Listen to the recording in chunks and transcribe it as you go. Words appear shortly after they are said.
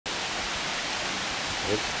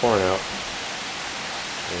It's pouring out,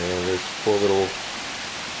 and this poor little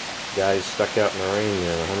guy's stuck out in the rain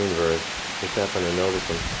there, the hummingbird. Just happened to notice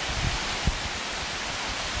him.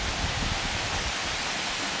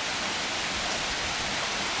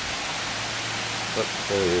 Oh,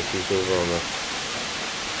 there he is. He's over on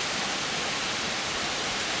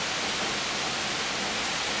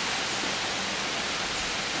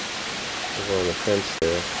the fence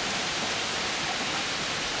there.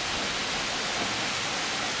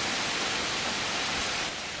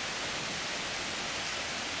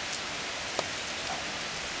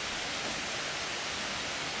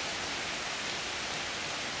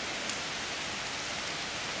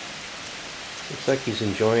 Looks like he's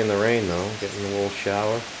enjoying the rain though, getting a little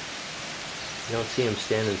shower. You don't see him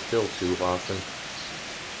standing still too often.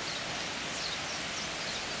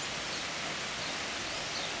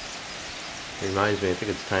 Reminds me, I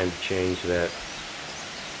think it's time to change that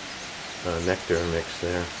nectar mix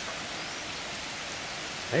there.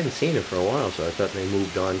 I hadn't seen it for a while, so I thought they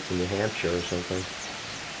moved on to New Hampshire or something.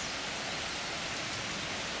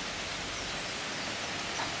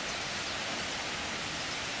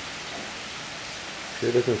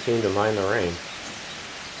 Sure doesn't seem to mind the rain.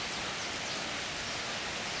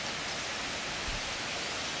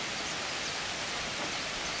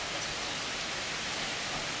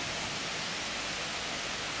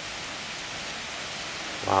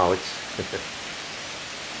 Wow, it's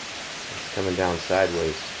coming down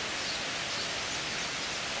sideways.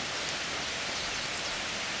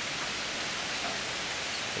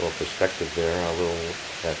 A little perspective there, how little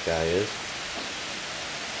that guy is.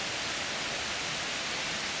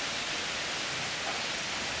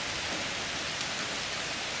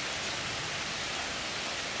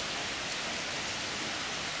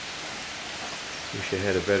 Wish I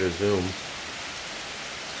had a better zoom.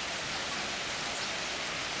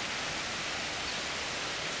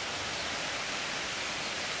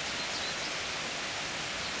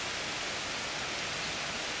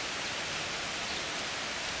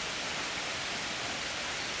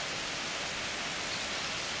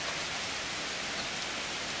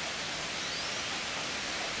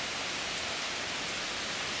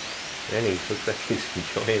 And he looks like he's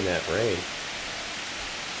enjoying that rain.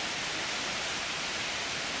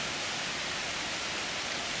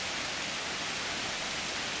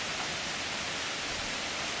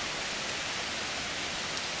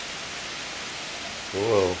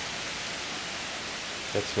 Whoa.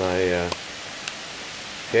 That's my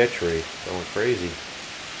pear tree going crazy.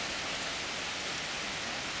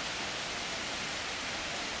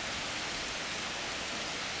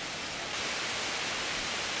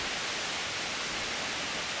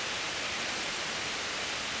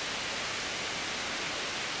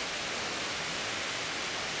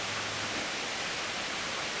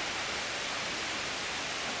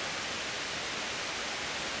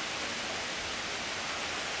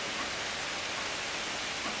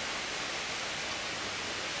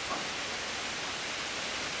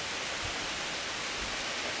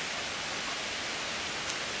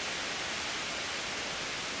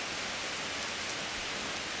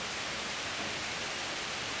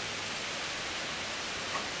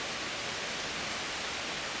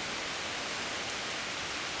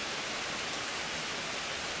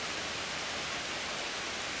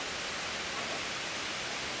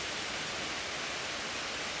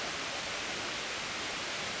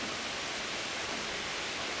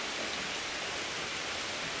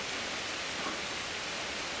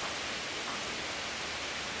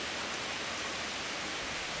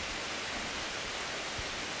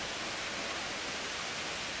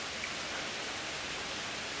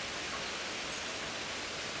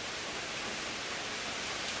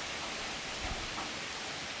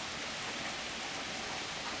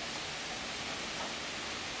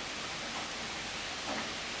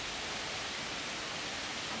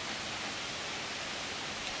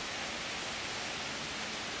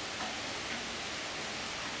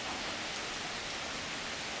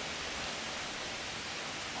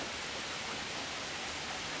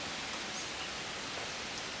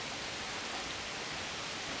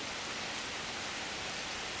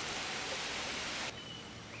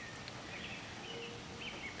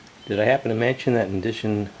 Did I happen to mention that in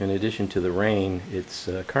addition to the rain, it's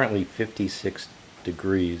currently 56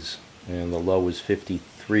 degrees and the low was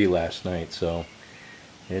 53 last night, so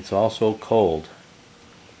it's also cold.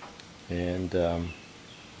 And I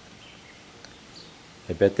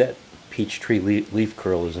bet that peach tree leaf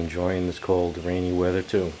curl is enjoying this cold, rainy weather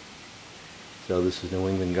too. So this is New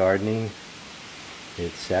England Gardening.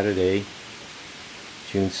 It's Saturday,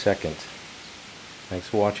 June 2nd. Thanks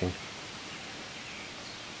for watching.